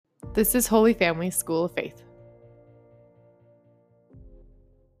This is Holy Family School of Faith.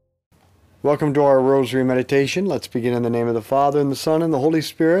 Welcome to our Rosary Meditation. Let's begin in the name of the Father, and the Son, and the Holy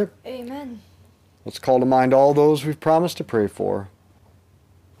Spirit. Amen. Let's call to mind all those we've promised to pray for.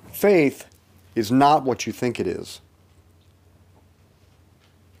 Faith is not what you think it is.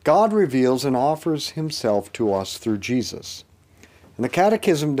 God reveals and offers himself to us through Jesus. And the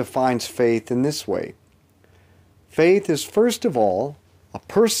Catechism defines faith in this way. Faith is first of all a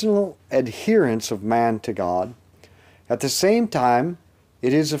personal adherence of man to God. At the same time,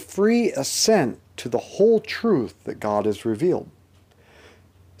 it is a free assent to the whole truth that God has revealed.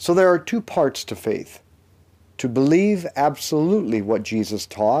 So there are two parts to faith: to believe absolutely what Jesus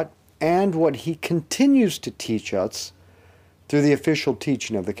taught and what he continues to teach us through the official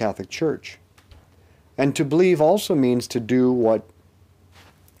teaching of the Catholic Church. And to believe also means to do what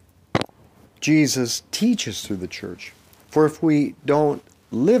Jesus teaches through the Church. For if we don't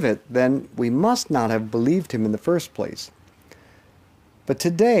live it, then we must not have believed him in the first place. But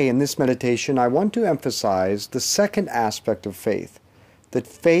today, in this meditation, I want to emphasize the second aspect of faith, that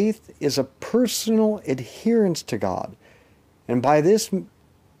faith is a personal adherence to God. And by this,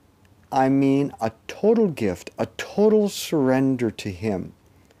 I mean a total gift, a total surrender to him,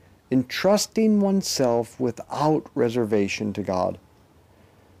 entrusting oneself without reservation to God.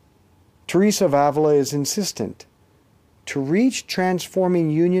 Teresa of Avila is insistent. To reach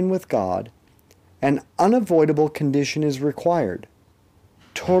transforming union with God, an unavoidable condition is required: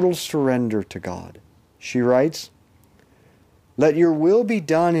 total surrender to God. She writes, "Let your will be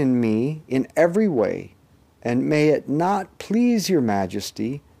done in me in every way, and may it not please your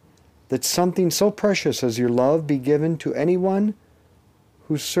majesty that something so precious as your love be given to anyone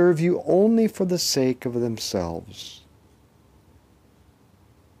who serve you only for the sake of themselves."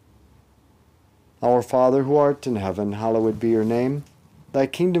 Our Father, who art in heaven, hallowed be your name. Thy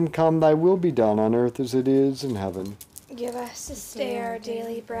kingdom come, thy will be done on earth as it is in heaven. Give us this day our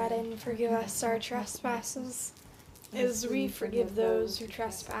daily bread, and forgive us our trespasses, as we forgive those who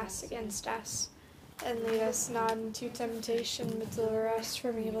trespass against us. And lead us not into temptation, but deliver us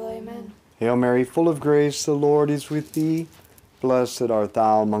from evil. Amen. Hail Mary, full of grace, the Lord is with thee. Blessed art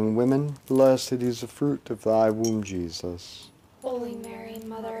thou among women. Blessed is the fruit of thy womb, Jesus. Holy Mary,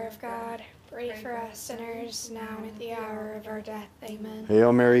 Mother of God, pray for us sinners, now and at the hour of our death. Amen.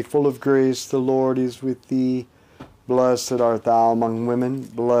 Hail Mary, full of grace, the Lord is with thee. Blessed art thou among women.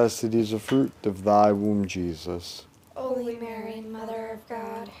 Blessed is the fruit of thy womb, Jesus. Holy Mary, Mother of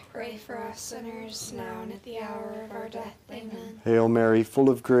God, pray for us sinners, now and at the hour of our death. Amen. Hail Mary, full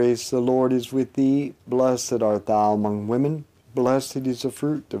of grace, the Lord is with thee. Blessed art thou among women. Blessed is the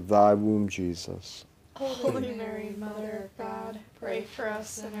fruit of thy womb, Jesus. Holy Mary, Mother of God, pray for us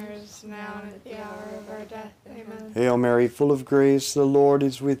sinners, now and at the hour of our death. Amen. Hail Mary, full of grace, the Lord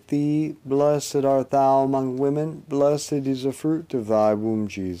is with thee. Blessed art thou among women. Blessed is the fruit of thy womb,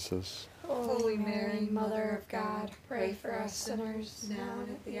 Jesus. Holy Mary, Mother of God, pray for us sinners, now and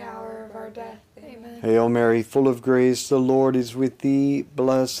at the hour of our death. Amen. Hail Mary, full of grace, the Lord is with thee.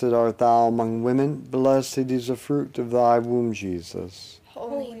 Blessed art thou among women. Blessed is the fruit of thy womb, Jesus.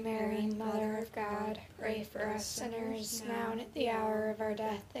 Holy Mary, Mother of God, pray for us sinners, now and at the hour of our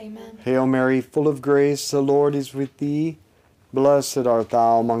death. Amen. Hail Mary, full of grace, the Lord is with thee. Blessed art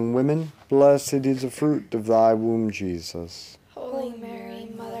thou among women. Blessed is the fruit of thy womb, Jesus. Holy Mary,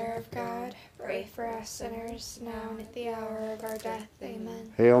 Mother of God, pray for us sinners, now and at the hour of our death.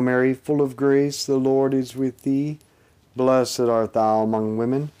 Amen. Hail Mary, full of grace, the Lord is with thee. Blessed art thou among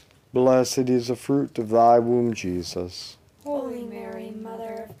women. Blessed is the fruit of thy womb, Jesus. Holy Mary,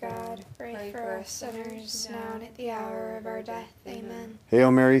 Mother of God, pray for us sinners, now and at the hour of our death. Amen.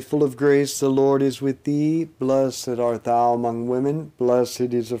 Hail Mary, full of grace, the Lord is with thee. Blessed art thou among women.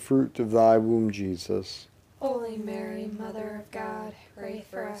 Blessed is the fruit of thy womb, Jesus. Holy Mary, Mother of God, pray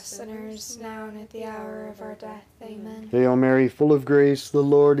for us sinners, now and at the hour of our death. Amen. Hail Mary, full of grace, the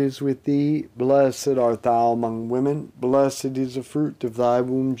Lord is with thee. Blessed art thou among women. Blessed is the fruit of thy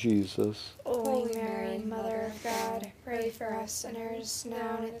womb, Jesus. Holy Mary, Mother of God, pray for us sinners,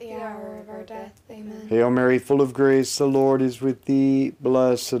 now and at the hour of our death. Amen. Hail Mary, full of grace, the Lord is with thee.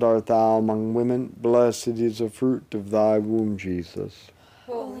 Blessed art thou among women. Blessed is the fruit of thy womb, Jesus.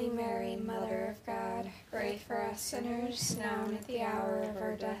 Holy Mary, Mother of God, pray for us sinners, now and at the hour of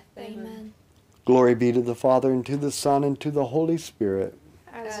our death. Amen. Glory be to the Father, and to the Son, and to the Holy Spirit.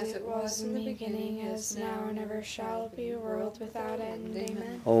 As it was in the beginning, as now and ever shall be, world without end.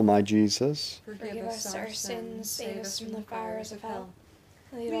 Amen. O my Jesus, Forgive us our sins, save us from the fires of hell.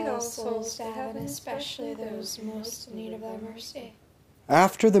 Lead all souls to heaven, especially those most in need of thy mercy.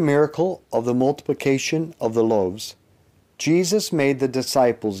 after the miracle of the multiplication of the loaves, Jesus made the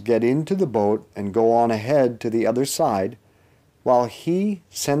disciples get into the boat and go on ahead to the other side, while he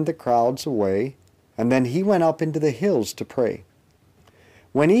sent the crowds away, and then he went up into the hills to pray.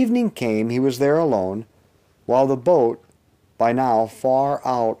 When evening came, he was there alone, while the boat, by now far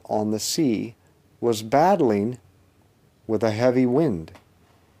out on the sea, was battling with a heavy wind.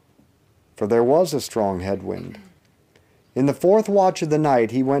 For there was a strong headwind. In the fourth watch of the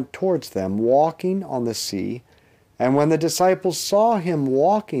night he went towards them, walking on the sea, and when the disciples saw him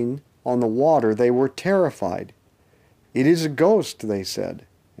walking on the water, they were terrified. "It is a ghost," they said,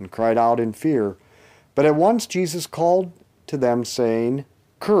 and cried out in fear. But at once Jesus called to them, saying,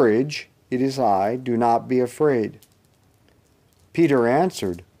 "Courage, it is I, do not be afraid." Peter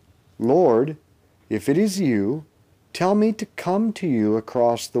answered, "Lord, if it is you, tell me to come to you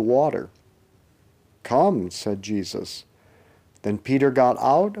across the water." "Come," said Jesus. Then Peter got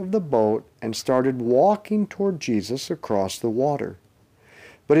out of the boat and started walking toward Jesus across the water.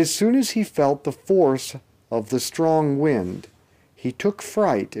 But as soon as he felt the force of the strong wind, he took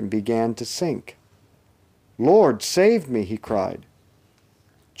fright and began to sink. "Lord, save me," he cried.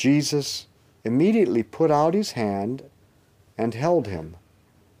 Jesus immediately put out his hand and held him.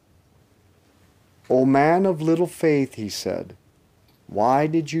 "O man of little faith," he said, "why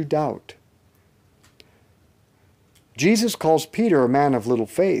did you doubt?" Jesus calls Peter a man of little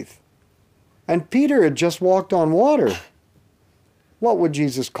faith. And Peter had just walked on water. What would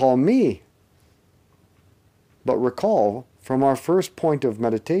Jesus call me? But recall from our first point of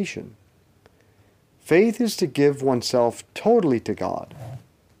meditation, faith is to give oneself totally to God,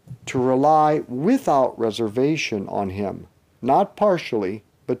 to rely without reservation on Him, not partially,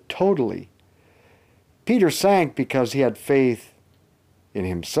 but totally. Peter sank because he had faith in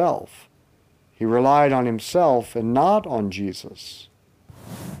himself. He relied on himself and not on Jesus.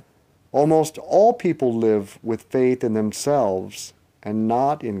 Almost all people live with faith in themselves and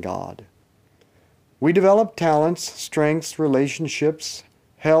not in God. We develop talents, strengths, relationships,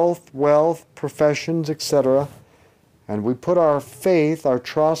 health, wealth, professions, etc., and we put our faith, our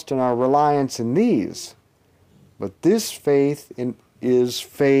trust, and our reliance in these. But this faith is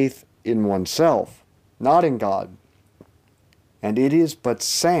faith in oneself, not in God. And it is but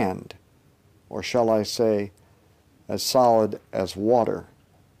sand, or shall I say, as solid as water.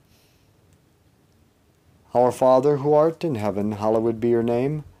 Our Father, who art in heaven, hallowed be your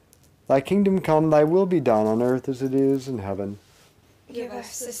name. Thy kingdom come, thy will be done on earth as it is in heaven. Give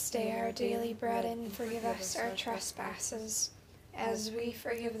us this day our daily bread, and forgive us our trespasses, as we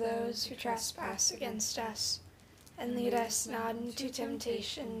forgive those who trespass against us. And lead us not into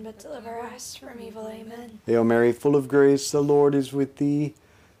temptation, but deliver us from evil. Amen. Hail Mary, full of grace, the Lord is with thee.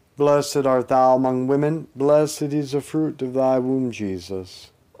 Blessed art thou among women, blessed is the fruit of thy womb, Jesus.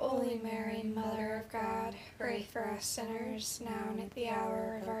 Holy Mary, Mother of God, pray for us sinners, now and at the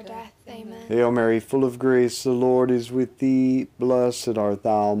hour of our death. Amen. Hail Mary, full of grace, the Lord is with thee. Blessed art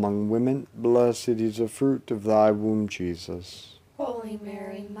thou among women, blessed is the fruit of thy womb, Jesus. Holy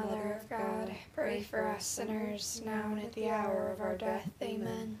Mary, Mother of God, pray for us sinners, now and at the hour of our death.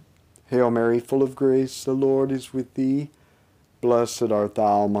 Amen. Hail Mary, full of grace, the Lord is with thee. Blessed art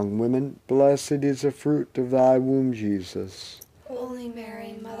thou among women, blessed is the fruit of thy womb, Jesus. Holy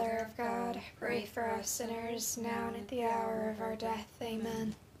Mary, Mother of God, pray for us sinners, now and at the hour of our death.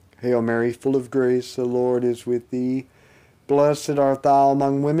 Amen. Hail Mary, full of grace, the Lord is with thee. Blessed art thou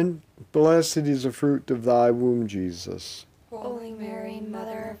among women, blessed is the fruit of thy womb, Jesus. Holy Mary,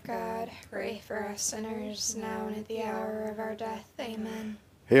 Mother of God, pray for us sinners, now and at the hour of our death. Amen.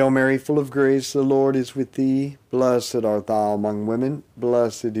 Hail Mary, full of grace, the Lord is with thee. Blessed art thou among women,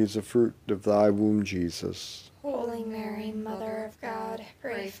 blessed is the fruit of thy womb, Jesus. Holy Mary, Mother of God,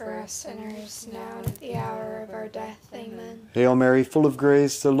 pray for us sinners, now and at the hour of our death. Amen. Hail Mary, full of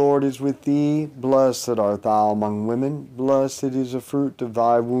grace, the Lord is with thee. Blessed art thou among women, blessed is the fruit of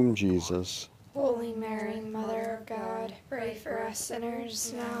thy womb, Jesus. Holy Mary, Mother of God, pray for us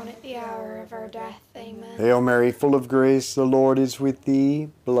sinners, now and at the hour of our death. Amen. Hail Mary, full of grace, the Lord is with thee.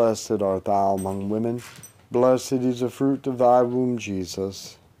 Blessed art thou among women, blessed is the fruit of thy womb,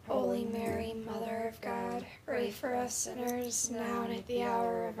 Jesus. Holy Mary, Mother of God, pray for us sinners, now and at the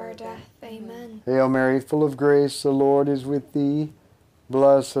hour of our death. Amen. Hail Mary, full of grace, the Lord is with thee.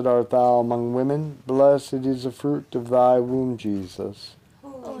 Blessed art thou among women, blessed is the fruit of thy womb, Jesus.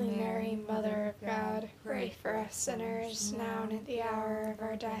 Holy Mary, Mother of God, pray for us sinners, now and at the hour of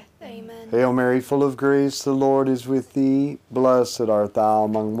our death. Amen. Hail Mary, full of grace, the Lord is with thee. Blessed art thou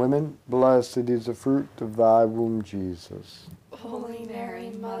among women, blessed is the fruit of thy womb, Jesus. Holy Mary,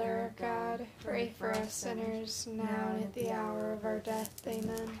 Mother of God, pray for us sinners, now and at the hour of our death.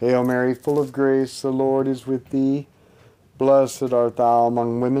 Amen. Hail Mary, full of grace, the Lord is with thee. Blessed art thou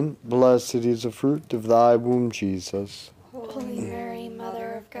among women, blessed is the fruit of thy womb, Jesus. Holy Mary,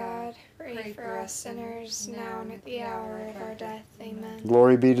 Mother of God, pray for us sinners, now and at the hour of our death. Amen.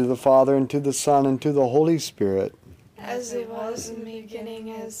 Glory be to the Father, and to the Son, and to the Holy Spirit. As it was in the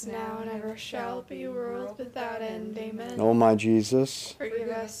beginning, as now, and ever shall be, world without end. Amen. O my Jesus, Forgive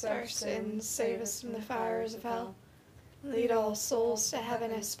us our sins, save us from the fires of hell. Lead all souls to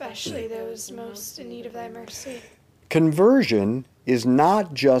heaven, especially those most in need of thy mercy. conversion is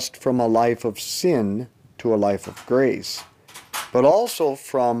not just from a life of sin to a life of grace, but also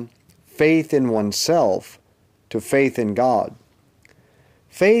from faith in oneself to faith in God.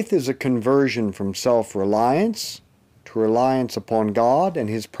 Faith is a conversion from self-reliance to reliance upon God and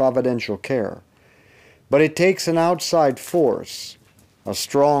His providential care. But it takes an outside force, a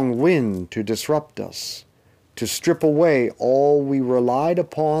strong wind to disrupt us, to strip away all we relied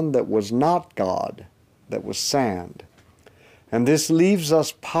upon that was not God, that was sand. And this leaves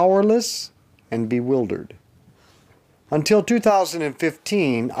us powerless and bewildered. Until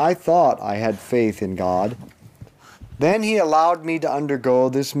 2015, I thought I had faith in God. Then He allowed me to undergo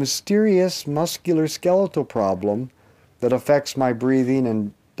this mysterious musculoskeletal problem that affects my breathing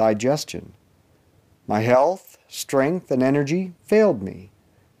and digestion. My health, strength, and energy failed me,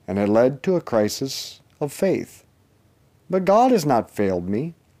 and it led to a crisis of faith. But God has not failed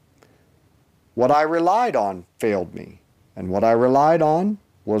me. What I relied on failed me, and what I relied on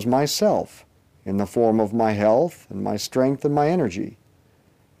was myself, in the form of my health and my strength and my energy.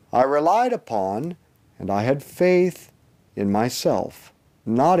 I relied upon, and I had faith in myself,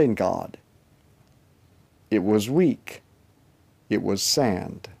 not in God. It was weak. It was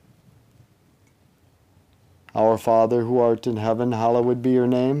sand. Our Father, who art in heaven, hallowed be your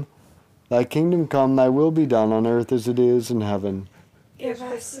name. Thy kingdom come, thy will be done on earth as it is in heaven. Give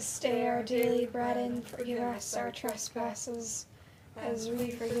us this day our daily bread, and forgive us our trespasses, as we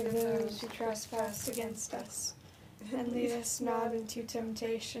forgive those who trespass against us. And lead us not into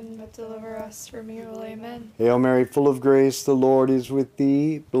temptation, but deliver us from evil. Amen. Hail Mary, full of grace, the Lord is with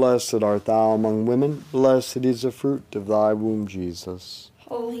thee. Blessed art thou among women. Blessed is the fruit of thy womb, Jesus.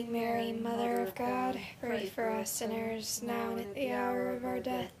 Holy Mary, Mother of God, pray for us sinners, now and at the hour of our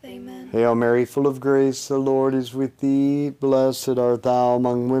death. Amen. Hail Mary, full of grace, the Lord is with thee. Blessed art thou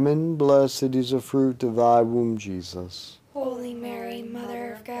among women. Blessed is the fruit of thy womb, Jesus. Holy Mary,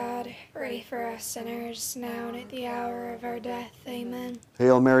 Mother of God, pray for us sinners, now and at the hour of our death. Amen.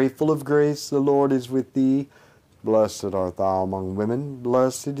 Hail Mary, full of grace, the Lord is with thee. Blessed art thou among women.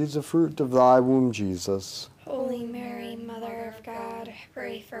 Blessed is the fruit of thy womb, Jesus. Holy Mary, Mother of God,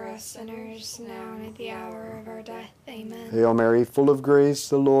 pray for us sinners, now and at the hour of our death. Amen. Hail Mary, full of grace,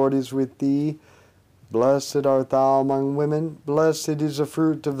 the Lord is with thee. Blessed art thou among women. Blessed is the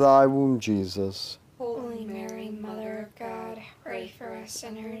fruit of thy womb, Jesus. Holy Mary, Mother of God, pray for us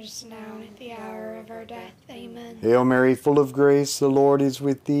sinners, now and at the hour of our death. Amen. Hail Mary, full of grace, the Lord is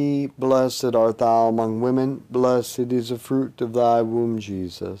with thee. Blessed art thou among women. Blessed is the fruit of thy womb,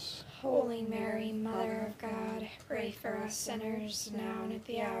 Jesus. Holy Mary, Mother of God, pray for us sinners, now and at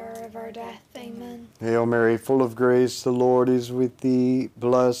the hour of our death. Amen. Hail Mary, full of grace, the Lord is with thee.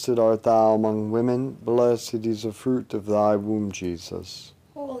 Blessed art thou among women. Blessed is the fruit of thy womb, Jesus.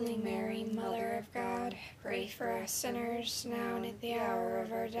 Holy Mary, Mother of God, pray for us sinners, now and at the hour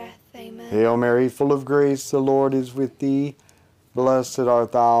of our death. Amen. Hail Mary, full of grace, the Lord is with thee. Blessed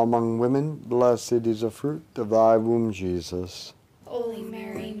art thou among women. Blessed is the fruit of thy womb, Jesus. Holy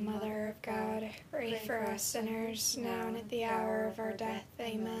Mary, Mother of God, pray for us sinners, now and at the hour of our death.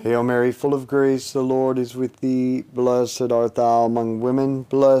 Amen. Hail Mary, full of grace, the Lord is with thee. Blessed art thou among women.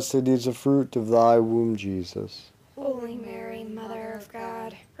 Blessed is the fruit of thy womb, Jesus. Holy Mary, Mother of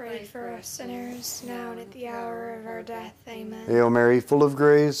God, pray for us sinners, now and at the hour of our death. Amen. Hail Mary, full of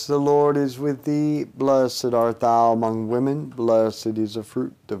grace, the Lord is with thee. Blessed art thou among women. Blessed is the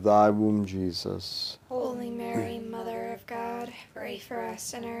fruit of thy womb, Jesus. Holy Mary, Mother of God, pray for us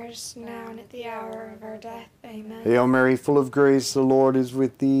sinners, now and at the hour of our death. Amen. Hail Mary, full of grace, the Lord is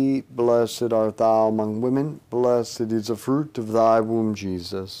with thee. Blessed art thou among women. Blessed is the fruit of thy womb,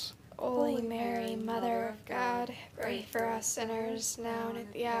 Jesus. Holy Mary, Mother of God, pray for us sinners, now and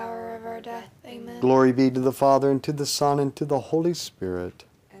at the hour of our death. Amen. Glory be to the Father, and to the Son, and to the Holy Spirit.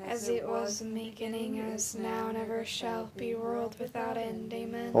 As it was in the beginning, as now, and ever shall be, world without end.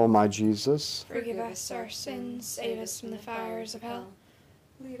 Amen. O my Jesus, Forgive us our sins, save us from the fires of hell.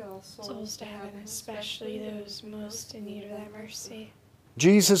 Lead all Souls to heaven, especially those most in need of thy mercy.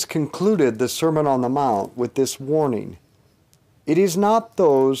 Jesus concluded the Sermon on the Mount with this warning. It is not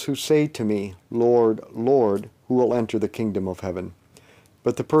those who say to me, Lord, Lord, who will enter the kingdom of heaven,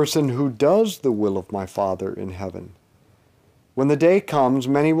 but the person who does the will of my Father in heaven. When the day comes,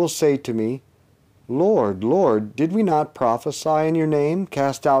 many will say to me, Lord, Lord, did we not prophesy in your name,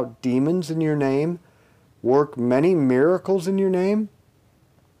 cast out demons in your name, work many miracles in your name?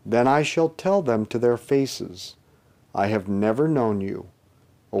 Then I shall tell them to their faces, I have never known you.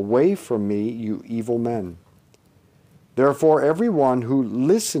 Away from me, you evil men. Therefore, everyone who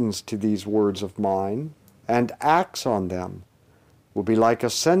listens to these words of mine and acts on them will be like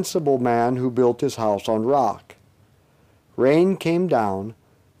a sensible man who built his house on rock. Rain came down,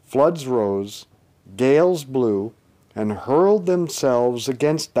 floods rose, gales blew, and hurled themselves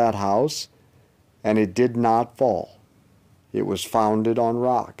against that house, and it did not fall. It was founded on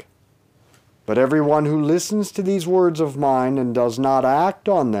rock. But everyone who listens to these words of mine and does not act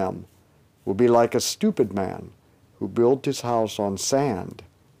on them will be like a stupid man who built his house on sand.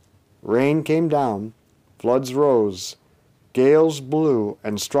 Rain came down, floods rose, gales blew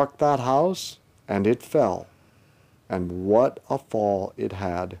and struck that house, and it fell. And what a fall it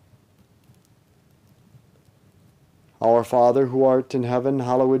had. Our Father, who art in heaven,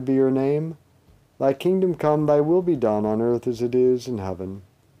 hallowed be your name. Thy kingdom come, thy will be done on earth as it is in heaven.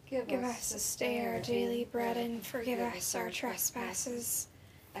 Give us this day our daily bread, and forgive us our trespasses,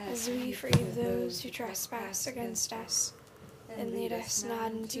 as we forgive those who trespass against us. And lead us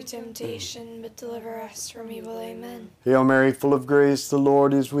not into temptation, but deliver us from evil. Amen. Hail Mary, full of grace, the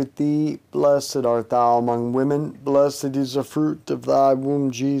Lord is with thee. Blessed art thou among women. Blessed is the fruit of thy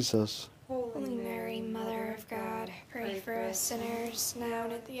womb, Jesus. Holy Mary, Mother of God, pray for us sinners, now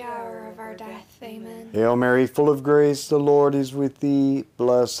and at the hour of our death. Amen. Hail Mary, full of grace, the Lord is with thee.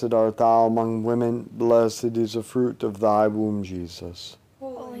 Blessed art thou among women. Blessed is the fruit of thy womb, Jesus.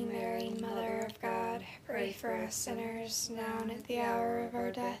 Holy Mary, Mother of God, pray for us sinners, now and at the hour of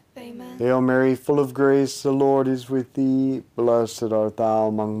our death. Amen. Hail Mary, full of grace, the Lord is with thee. Blessed art thou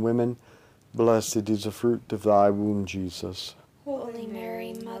among women. Blessed is the fruit of thy womb, Jesus. Holy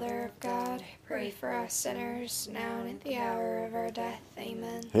Mary, Mother of God, pray for us sinners, now and at the hour of our death.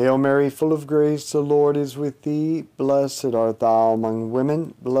 Amen. Hail Mary, full of grace, the Lord is with thee. Blessed art thou among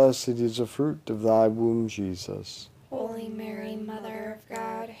women. Blessed is the fruit of thy womb, Jesus. Holy Mary, Mother of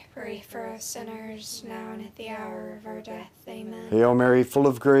God, pray for us sinners, now and at the hour of our death. Amen. Hail Mary, full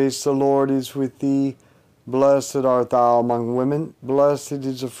of grace, the Lord is with thee. Blessed art thou among women. Blessed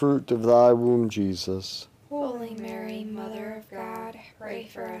is the fruit of thy womb, Jesus. Holy Mary, Mother of God, pray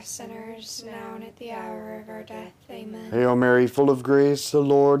for us sinners, now and at the hour of our death. Amen. Hail Mary, full of grace, the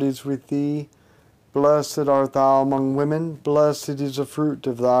Lord is with thee. Blessed art thou among women. Blessed is the fruit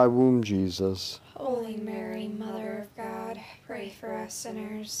of thy womb, Jesus. Holy Mary, Mother of God, pray for us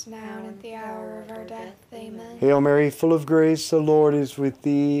sinners, now and at the hour of our death. Amen. Hail Mary, full of grace, the Lord is with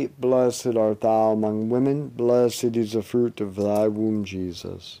thee. Blessed art thou among women. Blessed is the fruit of thy womb,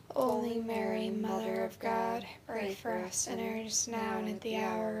 Jesus. Holy Mary, Mother of God, pray for us sinners, now and at the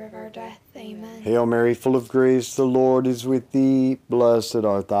hour of our death. Amen. Hail Mary, full of grace, the Lord is with thee. Blessed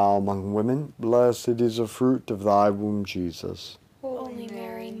art thou among women. Blessed is the fruit of thy womb, Jesus. Holy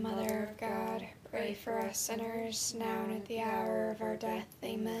Mary, Mother of God, pray for us sinners, now and at the hour of our death.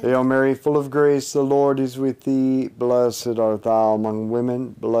 Amen. Hail Mary, full of grace, the Lord is with thee. Blessed art thou among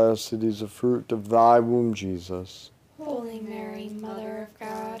women. Blessed is the fruit of thy womb, Jesus. Holy Mary, Mother of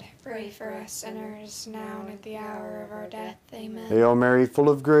God, pray for us sinners, now and at the hour of our death. Amen. Hail Mary, full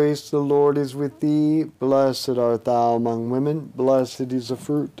of grace, the Lord is with thee. Blessed art thou among women. Blessed is the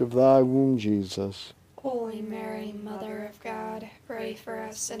fruit of thy womb, Jesus. Holy Mary, Mother of God, pray for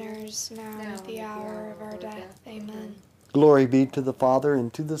us sinners, now and at the hour of our death. Amen. Glory be to the Father,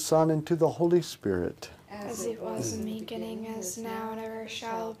 and to the Son, and to the Holy Spirit. As it was in the beginning, as now and ever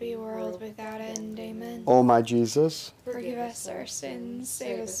shall be, world without end. Amen. O my Jesus, Forgive us our sins,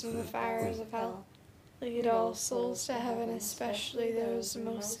 save us from the fires of hell. Lead all souls to heaven, especially those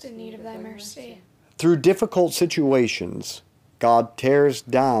most in need of thy mercy. through difficult situations, God tears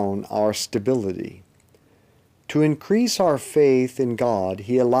down our stability. To increase our faith in God,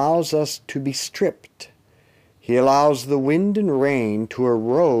 He allows us to be stripped. He allows the wind and rain to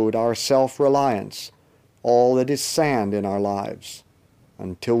erode our self-reliance, all that is sand in our lives,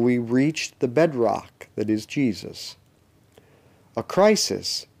 until we reach the bedrock that is Jesus. A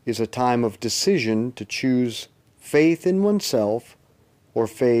crisis is a time of decision to choose faith in oneself or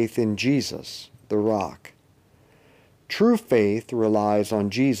faith in Jesus, the rock. True faith relies on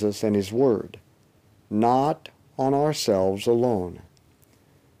Jesus and His Word, not on ourselves alone.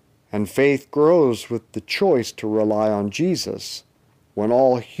 And faith grows with the choice to rely on Jesus when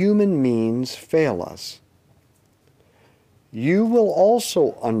all human means fail us. You will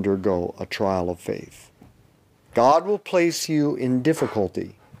also undergo a trial of faith. God will place you in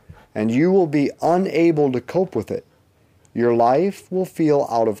difficulty, and you will be unable to cope with it. Your life will feel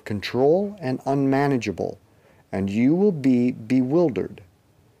out of control and unmanageable, and you will be bewildered.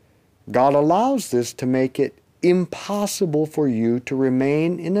 God allows this to make it impossible for you to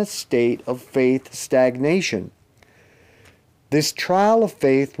remain in a state of faith stagnation. This trial of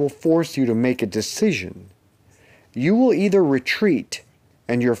faith will force you to make a decision. You will either retreat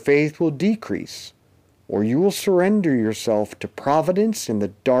and your faith will decrease, or you will surrender yourself to providence in the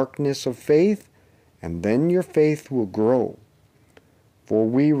darkness of faith, and then your faith will grow. For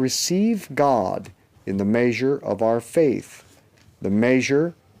we receive God in the measure of our faith, the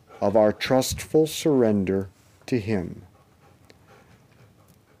measure of our trustful surrender to Him.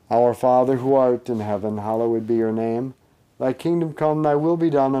 Our Father, who art in heaven, hallowed be your name. Thy kingdom come, thy will be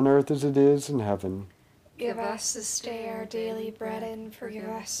done on earth as it is in heaven. Give us this day our daily bread, and forgive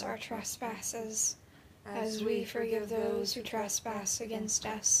us our trespasses, as we forgive those who trespass against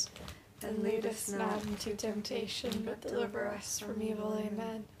us. And lead us not into temptation, but deliver us from evil.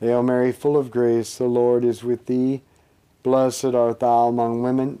 Amen. Hail Mary, full of grace, the Lord is with thee. Blessed art thou among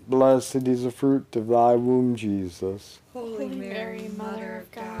women, blessed is the fruit of thy womb, Jesus. Holy Mary, Mother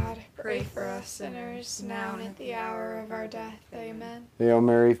of God, pray for us sinners, now and at the hour of our death. Amen. Hail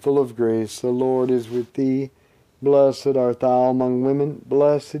Mary, full of grace, the Lord is with thee. Blessed art thou among women,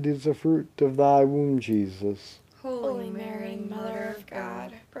 blessed is the fruit of thy womb, Jesus. Holy Mary, Mother of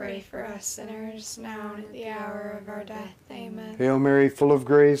God, pray for us sinners, now and at the hour of our death. Amen. Hail Mary, full of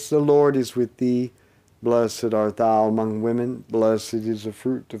grace, the Lord is with thee. Blessed art thou among women, blessed is the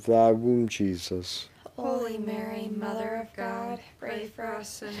fruit of thy womb, Jesus. Holy Mary, Mother of God, pray for us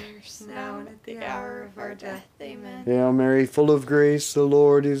sinners, now and at the hour of our death. Amen. Hail Mary, full of grace, the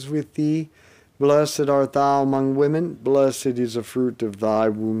Lord is with thee. Blessed art thou among women, blessed is the fruit of thy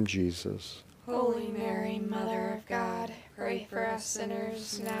womb, Jesus. Holy Mary, Mother of God, pray for us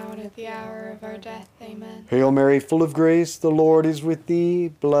sinners, now and at the hour of our death. Amen. Hail Mary, full of grace, the Lord is with thee.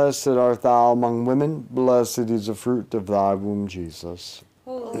 Blessed art thou among women, blessed is the fruit of thy womb, Jesus.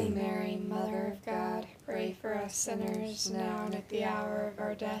 Holy Mary, Mother of God, pray for us sinners, now and at the hour of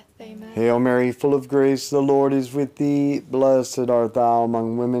our death. Amen. Hail Mary, full of grace, the Lord is with thee. Blessed art thou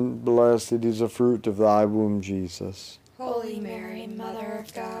among women, blessed is the fruit of thy womb, Jesus. Holy Mary, Mother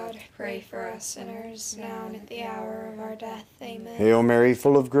of God, pray for us sinners, now and at the hour of our death. Amen. Hail Mary,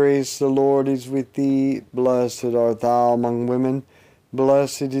 full of grace, the Lord is with thee. Blessed art thou among women,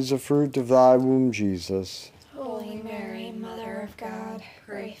 blessed is the fruit of thy womb, Jesus. Holy Mary, Mother of God,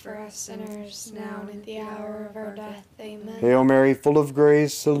 pray for us sinners, now and at the hour of our death. Amen. Hail Mary, full of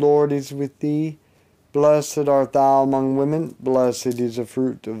grace, the Lord is with thee. Blessed art thou among women, blessed is the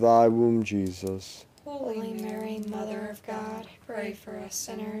fruit of thy womb, Jesus. Holy Mary, Mother of God, pray for us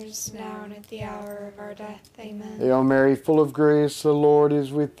sinners, now and at the hour of our death. Amen. Hail Mary, full of grace, the Lord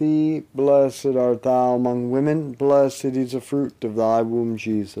is with thee. Blessed art thou among women, blessed is the fruit of thy womb,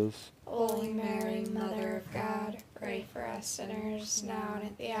 Jesus. Holy Mary, Mother of God, pray for us sinners, now and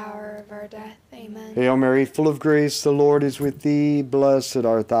at the hour of our death. Amen. Hail Mary, full of grace, the Lord is with thee. Blessed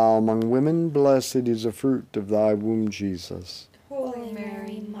art thou among women, blessed is the fruit of thy womb, Jesus. Holy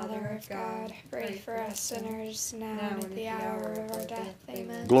Mary, Mother of God, pray for us sinners, now and at the hour of our death.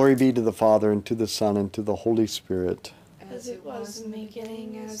 Amen. Glory be to the Father, and to the Son, and to the Holy Spirit. As it was in the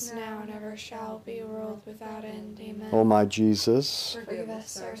beginning, as now, and ever shall be, world without end. Amen. O my Jesus, Forgive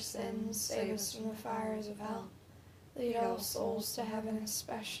us our sins, save us from the fires of hell. Lead all souls to heaven,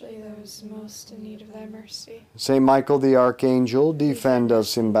 especially those most in need of thy mercy. Saint Michael the Archangel, defend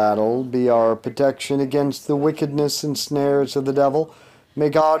us in battle. Be our protection against the wickedness and snares of the devil. May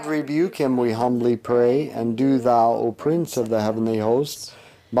God rebuke him, we humbly pray. And do thou, O Prince of the heavenly hosts,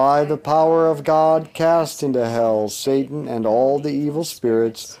 by the power of God, cast into hell Satan and all the evil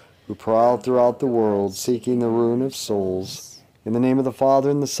spirits who prowl throughout the world, seeking the ruin of souls. In the name of the Father,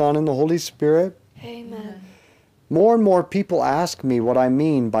 and the Son, and the Holy Spirit. Amen. More and more people ask me what I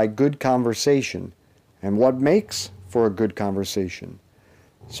mean by good conversation and what makes for a good conversation.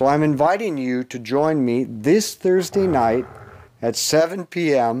 So I'm inviting you to join me this Thursday night at 7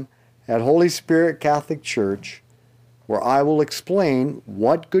 p.m. at Holy Spirit Catholic Church, where I will explain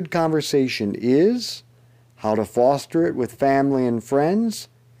what good conversation is, how to foster it with family and friends,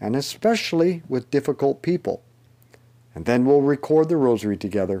 and especially with difficult people. And then we'll record the rosary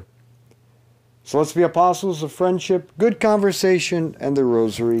together. So let's be apostles of friendship, good conversation, and the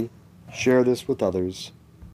rosary. Share this with others.